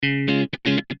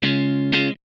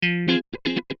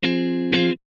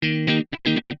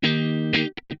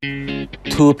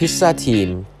Two Pizza Team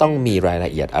ต้องมีรายล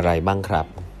ะเอียดอะไรบ้างครับ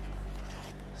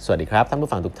สวัสดีครับท่านผู้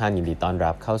ฟังทุกท่านยินดีต้อน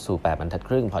รับเข้าสู่8บรรทัดค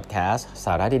รึ่งพอดแคสต์ส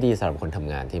าระดีๆสำหรับคนท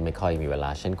ำงานที่ไม่ค่อยมีเวลา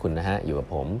เช่นคุณนะฮะอยู่กับ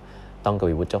ผมต้องก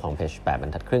วีวุฒิเจ้าของเพจ8บร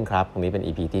รทัดครึ่งครับวันนี้เป็น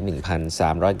EP ที่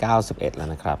1391แล้ว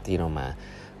นะครับที่เรามา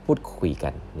พูดคุยกั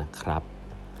นนะครับ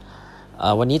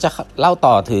วันนี้จะเล่า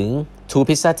ต่อถึง Two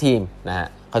Pizza Team นะฮะ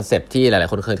คอนเซปต์ที่หลาย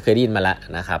ๆคนเคยได้ยินมาแล้ว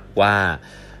นะครับว่า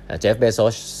เจฟ เบโซ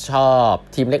สชอบ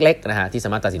ทีมเล็กๆนะฮะที่ส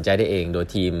ามารถตัดสินใจได้เองโดย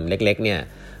ทีมเล็กๆเนี่ย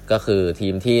ก็คือที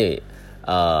มที่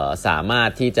สามารถ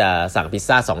ที่จะสั่งพิซ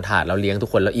ซ่า2ถาดแล้วเลี้ยงทุก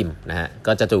คนแล้วอิ่มนะฮะ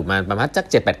ก็จะจุมาประมาณสัก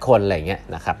 7-8 คนอะไรอย่างเงี้ย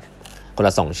นะครับคนล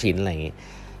ะ2ชิ้นอะไรอย่างงี้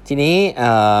ทีนี้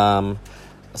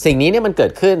สิ่งนี้เนี่ยมันเกิ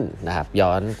ดขึ้นนะครับย้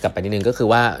อนกลับไปนิดนึงก็คือ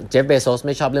ว่าเจฟ เบโซสไ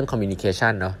ม่ชอบเรื่อง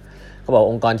communication เนาะเขาบอก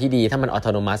องค์กรที่ดีถ้ามัน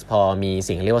autonomous พอมี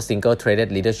สิ่งที่เรียกว่า single threaded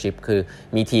leadership คือ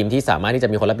มีทีมที่สามารถที่จะ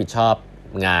มีคนรับผิดชอบ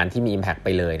งานที่มี impact ไป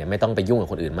เลยเนี่ยไม่ต้องไปยุ่งกับ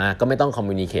คนอื่นมากก็ไม่ต้อง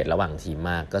communicate ระหว่างทีม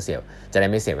มากก็จะได้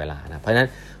ไม่เสียเวลานะเพราะฉะนั้น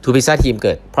Two Pizza Team เ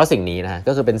กิดเพราะสิ่งนี้นะ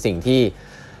ก็คือเป็นสิ่งที่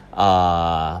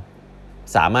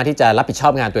สามารถที่จะรับผิดชอ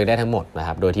บงานตัวเองได้ทั้งหมดนะค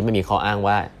รับโดยที่ไม่มีข้ออ้าง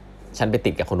ว่าฉันไป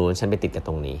ติดกับคนนู้นฉันไปติดกับต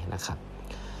รงนี้นะครับ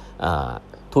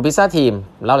Two Pizza Team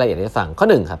เล่ารายละเอียดให้ฟังข้อ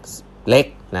1ครับเล็ก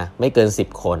นะไม่เกิน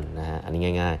10คนนะฮะอันนี้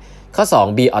ง่ายๆข้อ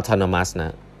2 be autonomous น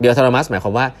ะ be autonomous หมายคว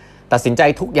ามว่าตัดสินใจ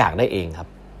ทุกอย่างได้เองครับ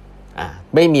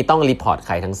ไม่มีต้องรีพอร์ตใค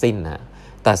รทั้งสิ้นนะ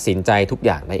ตัดสินใจทุกอ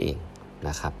ย่างได้เองน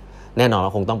ะครับแน่นอนว่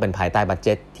าคงต้องเป็นภายใต้บัดเ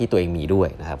จ็ตที่ตัวเองมีด้วย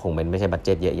นะครับคงไม่ใช่บัดเ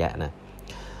จ็ตเยอะแยะนะ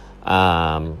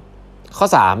ข้อ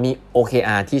3มี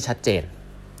OKR ที่ชัดเจน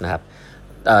นะครับ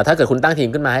ถ้าเกิดคุณตั้งทีม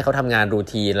ขึ้นมาให้เขาทำงานรู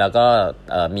ทีนแล้วก็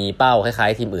มีเป้าคล้าย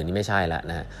ๆทีมอื่นนี่ไม่ใช่ละ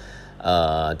นะ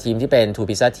ทีมที่เป็น Two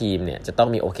Pizza Team เนี่ยจะต้อง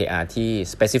มี OKR ที่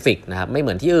specific นะครับไม่เห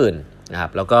มือนที่อื่นนะครั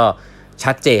บแล้วก็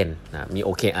ชัดเจนนะมี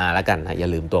OKR แล้วกันนะอย่า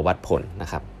ลืมตัววัดผลน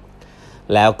ะครับ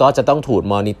แล้วก็จะต้องถูก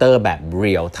มอนิเตอร์แบบ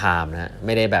real time นะไ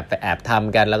ม่ได้แบบไปแอบท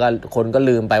ำกันแล้วก็คนก็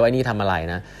ลืมไปว่านี่ทำอะไร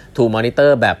นะถูกมอนิเตอ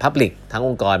ร์แบบ public ทั้งอ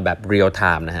งค์กรแบบ real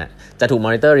time นะฮะจะถูกม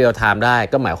อนิเตอร์ real time ได้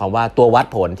ก็หมายความว่าตัววัด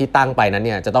ผลที่ตั้งไปนั้นเ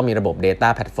นี่ยจะต้องมีระบบ data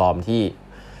platform ที่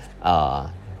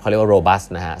เขาเรียกว่า robust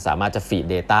นะฮะสามารถจะ feed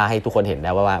data ให้ทุกคนเห็นได้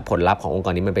ว่าผลลัพธ์ขององค์ก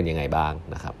รนี้มันเป็นยังไงบ้าง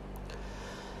นะครับ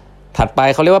ถัดไป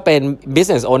เขาเรียกว่าเป็น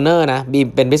business owner นะ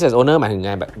เป็น business owner หมายถึงไ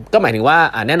งแบบก็หมายถึงว่า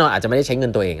แน่นอนอาจจะไม่ได้ใช้เงิ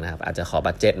นตัวเองนะครับอาจจะขอ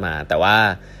บัดเจ็ตมาแต่ว่า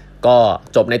ก็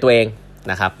จบในตัวเอง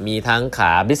นะครับมีทั้งข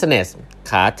า business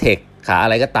ขา tech ขาอะ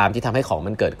ไรก็ตามที่ทำให้ของ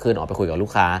มันเกิดขึ้นออกไปคุยกับลู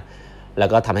กค้าแล้ว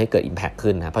ก็ทำให้เกิด impact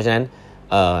ขึ้นนะเพราะฉะนั้น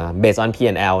based on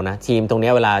P&L นะทีมตรง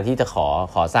นี้เวลาที่จะ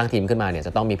ขอสร้างทีมขึ้นมาเนี่ยจ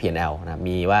ะต้องมี P&L นะ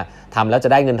มีว่าทำแล้วจะ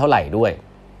ได้เงินเท่าไหร่ด้วย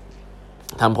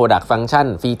ทำ product function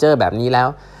feature แบบนี้แล้ว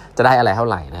จะได้อะไรเท่า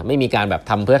ไหร่นะไม่มีการแบบ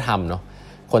ทำเพื่อทำเนาะ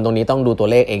คนตรงนี้ต้องดูตัว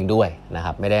เลขเองด้วยนะค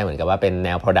รับไม่ได้เหมือนกับว่าเป็นแน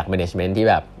ว product management ที่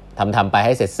แบบทำไปใ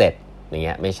ห้เสร็จอย่างเ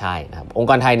งี้ยไม่ใช่นะครับองค์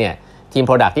กรไทยเนี่ยทีม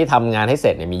product ที่ทำงานให้เส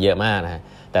ร็จเนี่ยมีเยอะมากนะ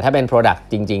แต่ถ้าเป็น product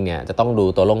จริงๆเนี่ยจะต้องดู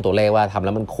ตัวเลขว่าทำแ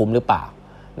ล้วมันคุ้มหรือเปล่า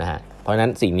นะฮะเพราะฉะนั้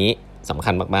นสิ่งนี้สำ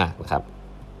คัญมากๆนะครับ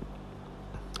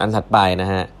อันถัดไปนะ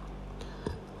ฮะ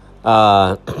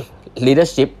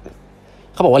leadership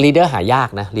เขาบอกว่า leader หายาก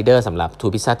นะ leader สำหรับ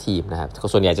Two Pizza Team นะครับ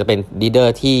ส่วนใหญ่จะเป็น leader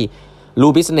ที่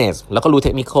รู้ business แล้วก็รู้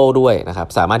technical ด้วยนะครับ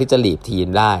สามารถที่จะ lead ทีม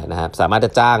ได้นะครับสามารถจะ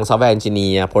จ้าง software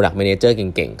engineer product manager เ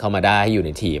ก่งๆเข้ามาได้ให้อยู่ใน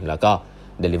ทีมแล้วก็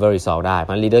deliver result ได้เพร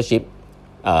าะ leadership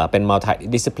เป็น multi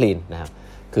discipline นะครับ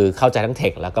คือเข้าใจทั้ง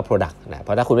tech แล้วก็ product นะเพ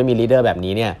ราะถ้าคุณไม่มี leader แบบ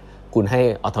นี้เนี่ยคุณให้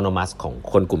autonomous ของ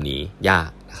คนกลุ่มนี้ยาก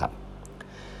นะครับ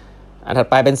อันถัด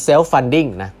ไปเป็น self funding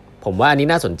นะผมว่าอันนี้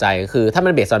น่าสนใจคือถ้ามั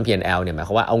น based on P&L เนี่ยหมายค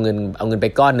วามว่าเอาเงินไป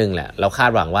ก้อนนึงแหละแล้วคา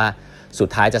ดหวังว่าสุด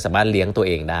ท้ายจะสามารถเลี้ยงตัวเ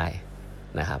องได้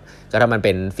นะครับก็ถ้ามันเ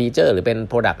ป็นฟีเจอร์หรือเป็น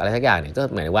product อะไรสักอย่างเนี่ยก็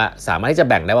หมายถึงว่าสามารถที่จะ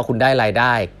แบ่งได้ว่าคุณได้รายไ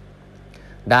ด้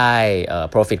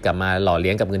profit กลับมาหล่อเ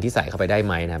ลี้ยงกับเงินที่ใส่เข้าไปได้ไ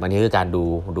หมนะอันนี้คือการ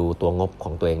ดูตัวงบข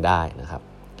องตัวเองได้นะครับ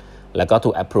แล้วก็ถู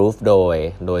ก approve โ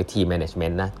ดย team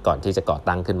management นะก่อนที่จะก่อ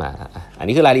ตั้งขึ้นมาอัน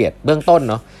นี้คือรายละเอียดเบื้องต้น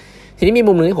เนาะทีนี้มี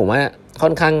มุมนึงที่ผมว่าค่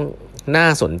อนข้างน่า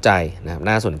สนใจนะครับ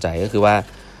น่าสนใจก็คือว่า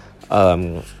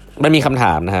มันมีคำถ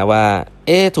ามนะฮะว่า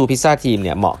Two Pizza Team เ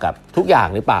นี่ยเหมาะกับทุกอย่าง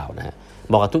หรือเปล่านะฮะเ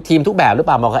หมาะกับทุกทีมทุกแบบหรือเป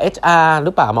ล่าเหมาะกับ HR ห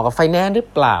รือเปล่าเหมาะกับ Finance หรือ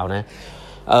เปล่านะ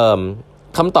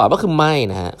คำตอบก็คือไม่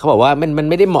นะฮะเขาบอกว่ามัน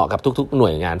ไม่ได้เหมาะกับทุกๆหน่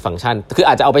วยงานฟังก์ชันคือ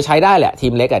อาจจะเอาไปใช้ได้แหละที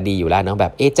มเล็กดีอยู่แล้วเนาะแบ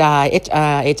บ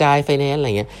HR Finance อะไร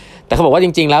เงี้ยแต่เขาบอกว่าจ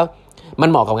ริงๆแล้วมัน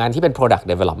เหมาะกับงานที่เป็น Product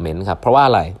Development ครับเพราะว่าอ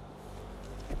ะไร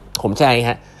ผมแชร์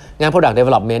ฮะงาน Product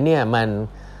Development เนี่ย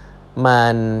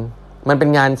มันเป็น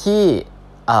งานที่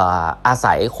อา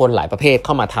ศัยคนหลายประเภทเ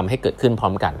ข้ามาทำให้เกิดขึ้นพร้อ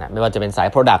มกันนะไม่ว่าจะเป็นสาย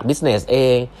Product Business เอ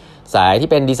งสายที่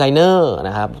เป็นดีไซเนอร์น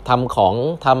ะครับท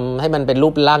ำให้มันเป็นรู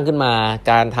ปร่างขึ้นมา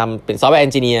การทำเป็น Software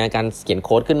Engineer การเขียนโ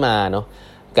ค้ดขึ้นมาเนาะ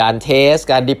การเทส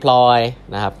การ deploy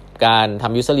นะครับการท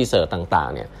ำ user research ต่าง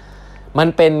ๆเนี่ยมัน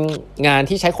เป็นงาน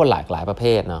ที่ใช้คนหลากหลายประเภ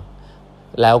ทเนาะ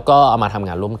แล้วก็เอามาทำ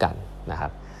งานร่วมกัน นะครั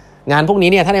บงานพวกนี้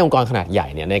เนี่ยถ้าในองค์กรขนาดใหญ่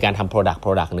เนี่ยในการทำ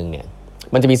product นึงเนี่ย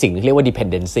มันจะมีสิ่งที่เรียกว่า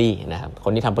dependency นะครับค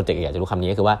นที่ทำโปรเจกต์อยากจะรู้คำนี้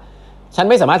ก็คือว่าฉัน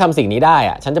ไม่สามารถทำสิ่งนี้ได้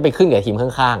อะฉันจะไปขึ้นกับทีม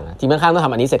ข้างๆทีมข้างๆต้องท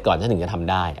ำอันนี้เสร็จก่อนฉันถึงจะท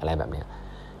ำได้อะไรแบบเนี้ย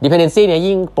dependency เนี่ย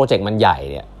ยิ่งโปรเจกต์มันใหญ่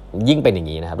เนี่ยยิ่งเป็นอย่าง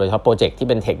นี้นะครับโดยเฉพาะโปรเจกต์ที่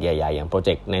เป็นเทคใหญ่ๆอย่างโปรเจ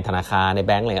กต์ในธนาคารในแ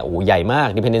บงก์อะไรโอ้ใหญ่มาก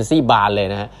dependency บานเลย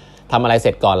นะฮะทำอะไรเส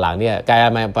ร็จก่อนหลังเนี่ยกลาย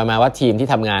มาประมาณว่าทีมที่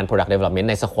ทำงาน product development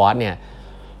ใน squad เนี่ย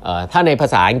ถ้าในภา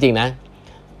ษาจริงๆนะ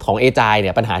ของ Agile เ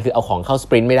นี่ยปัญหาคือเอาของเข้าส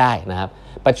ปรินต์ไม่ได้นะครับ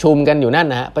ประชุมกันอยู่นั่น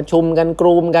นะฮะประชุมกันก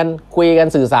ลุ่มกันคุยกัน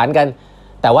สื่อสารกัน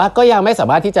แต่ว่าก็ยังไม่สา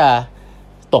มารถที่จะ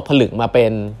ตกผลึกมาเป็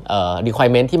น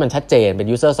requirement ที่มันชัดเจนเป็น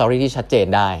user story ที่ชัดเจน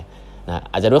ได้นะ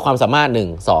อาจจะด้วยความสามารถ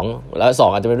1 2แล้ว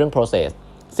2อาจจะเป็นเรื่อง process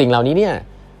สิ่งเหล่านี้เนี่ย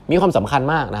มีความสำคัญ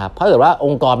มากนะครับเพราะถ้าเกิดว่าอ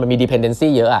งค์กรมันมี dependency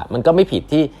เยอะอ่ะมันก็ไม่ผิด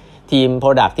ที่ทีม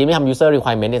product ทีมที่ทำ user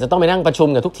requirement เนี่ยจะต้องไปนั่งประชุม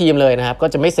กับทุกทีมเลยนะครับก็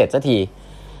จะไม่เสร็จสักที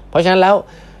เพราะฉะนั้นแล้ว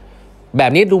แบ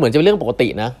บนี้ดูเหมือนจะเป็นเรื่องปกติ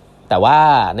นะแต่ว่า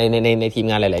ในทีม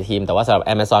งานหลายๆทีมแต่ว่าสำหรับ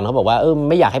Amazon เขาบอกว่า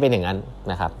ไม่อยากให้เป็นอย่างนั้น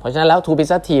นะครับเพราะฉะนั้นแล้ว Two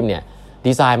Pizza Team เนี่ย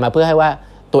ดีไซน์มาเพื่อให้ว่า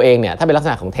ตัวเองเนี่ยถ้าเป็นลักษ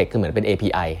ณะของ Tech คือเหมือนเป็น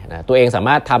API นะตัวเองสาม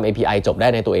ารถทำ API จบได้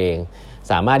ในตัวเอง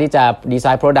สามารถที่จะดีไซ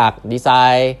น์ Product ดีไซ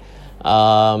น์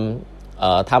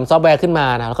ทำซอฟต์แวร์ขึ้นมา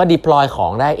นะแล้วก็ deploy ขอ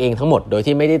งได้เองทั้งหมดโดย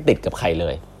ที่ไม่ได้ติดกับใครเล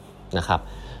ยนะครับ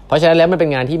เพราะฉะนั้นแล้วมันเป็น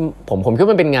งานที่ผมคิดว่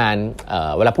ามันเป็นงาน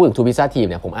เวลาพูดถึง Two Pizza Team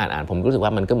เนี่ยผมอ่านผมรู้สึกว่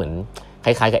ามันก็เหมือนค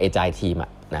ล้ายๆกับ Agile Team อะ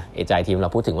นะ Agile Team เรา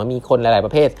พูดถึงว่ามีคนหลายๆป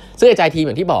ระเภทซึ่ง Agile Team อ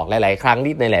ย่างที่บอกหลายๆครั้ง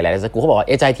ที่ในหลายๆสกู๊ปเขาบอกว่า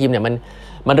Agile Team เนี่ย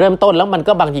มันเริ่มต้นแล้วมัน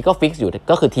ก็บางทีก็ฟิกซ์อยู่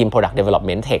ก็คือทีม Product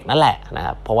Development Tech นั่นแหละนะค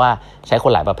รับเพราะว่าใช้ค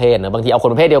นหลายประเภทนะบางทีเอาค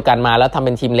นประเภทเดียวกันมาแล้วทำเ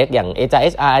ป็นทีมเล็กอย่าง Agile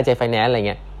HR Agile Finance อะไรเ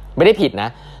งี้ยไม่ได้ผิดนะ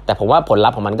แต่ผมว่าผลลั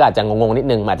พธ์ของมันก็อาจจะงงๆนิด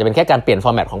นึงอาจจะเป็นแค่การเปลี่ยนฟอ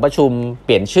ร์แมตของประชุมเป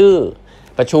ลี่ยนชื่อ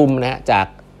ประชุมนะจาก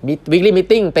weekly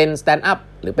meeting เป็น stand up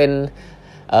หรือเป็น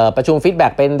ประชุม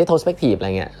feedback เป็น retrospective อะไร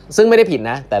เงี้ยซึ่งไม่ได้ผิด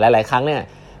นะแต่หลายๆครั้งเนี่ย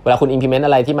เวลาคุณ implement อ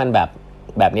ะไรที่มันแ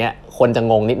บบเนี้ยคนจะ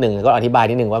งงนิดนึงก็อธิบาย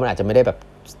นิดนึงว่ามันอาจจะไม่ได้แบบ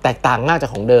แตกต่างมากจาก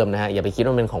ของเดิมนะฮะอย่าไปคิด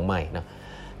ว่ามันเป็นของใหม่นะ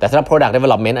แต่สำหรับ product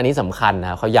development อันนี้สำคัญน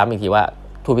ะเขาย้ำอีกทีว่า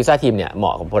Two Pizza Team เนี่ยเหมา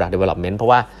ะกับ product development เพราะ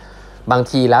ว่าบาง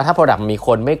ทีแล้วถ้า product มีค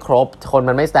นไม่ครบคน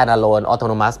มันไม่ stand alone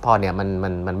autonomous พอเนี่ย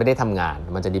มันไม่ได้ทำงาน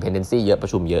มันจะ dependency เยอะปร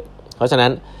ะชุมเยอะเพราะฉะนั้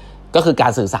นก็คือกา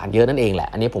รสื่อสารเยอะนั่นเองแหละ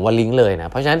อันนี้ผมว่าลิงก์เลยน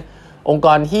ะเพราะฉะนั้นองค์ก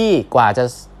รที่กว่าจะ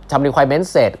ทำ requirement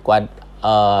เสร็จก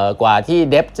ว่าที่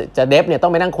เดฟเนี่ยต้อ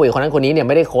งไปนั่งคุยกับคนนั้นคนนี้เนี่ยไ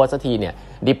ม่ได้โค้ดสักทีเนี่ย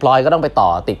deploy ก็ต้องไปต่อ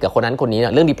ติดกับคนนั้นคนนี้เนี่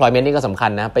ยเรื่อง deployment นี่ก็สำคั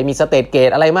ญนะไปมี state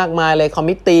gate อะไรมากมายเลย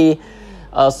committee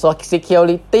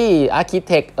security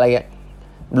architect อะไรเงี้ย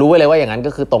รู้ไว้เลยว่าอย่างนั้น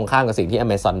ก็คือตรงข้ามกับสิ่งที่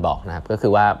Amazon บอกนะครับก็คื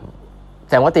อว่าแ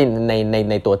สดงว่า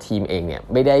ในตัวทีมเองเนี่ย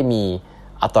ไม่ได้มี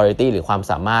authority หรือความ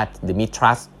สามารถหรือมี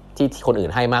trust ที่คนอื่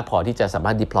นให้มากพอที่จะสาม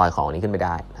ารถ deploy ของนี้ขึ้นไปไ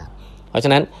ด้นะเพราะฉ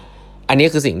ะนั้นอันนี้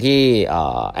คือสิ่งที่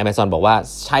Amazon บอกว่า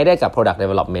ใช้ได้กับ product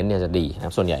development เนี่ยจะดีนะค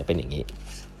รับส่วนใหญ่เป็นอย่างนี้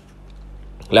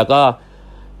แล้วก็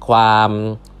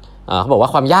เขาบอกว่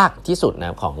าความยากที่สุดน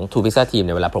ะของ Two Pizza Team ใ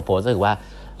นเวลา propose ก็คือว่า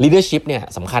leadership เนี่ย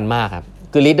สำคัญมากครับ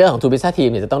คือ leader ของ Two Pizza Team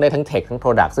เนี่ยจะต้องได้ทั้ง tech ทั้ง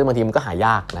product ซึ่งบางทีมันก็หาย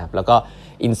ากนะครับแล้วก็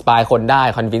inspire คนได้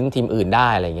convince ทีมอื่นได้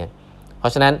อะไรเงี้ยเพรา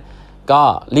ะฉะนั้นก็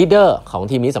leader ของ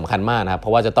ทีมนี้สำคัญมากนะครับเพร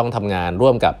าะว่าจะต้องทำงานร่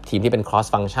วมกับทีมที่เป็น cross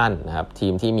function นะครับที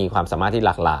มที่มีความสามารถที่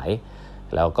หลากหลาย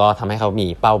แล้วก็ทำให้เขามี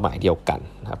เป้าหมายเดียวกัน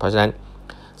นะครับเพราะฉะนั้น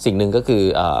สิ่งหนึ่งก็คือ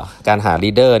การหา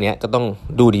leader เนี้ยก็ต้อง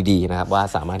ดูดีๆนะครับว่า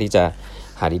สามารถที่จะ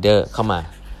หา leader เข้ามา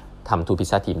ทำ Two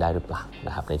Pizza Team ได้หรือเปล่าน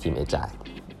ะครับในทีม Agile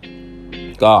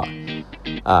ก็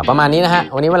ประมาณนี้นะฮะ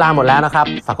วันนี้เวลาหมดแล้วนะครับ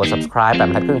ฝากกด subscribe แบบ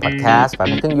บรรทัดครึ่ง podcast แบบ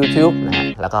บรรทัดครึ่ง YouTube นะฮะ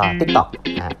แล้วก็ TikTok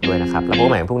นะฮะด้วยนะครับแล้วพบกั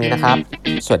นใหม่พรุ่งนี้นะครับ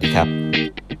สวัสดีครับ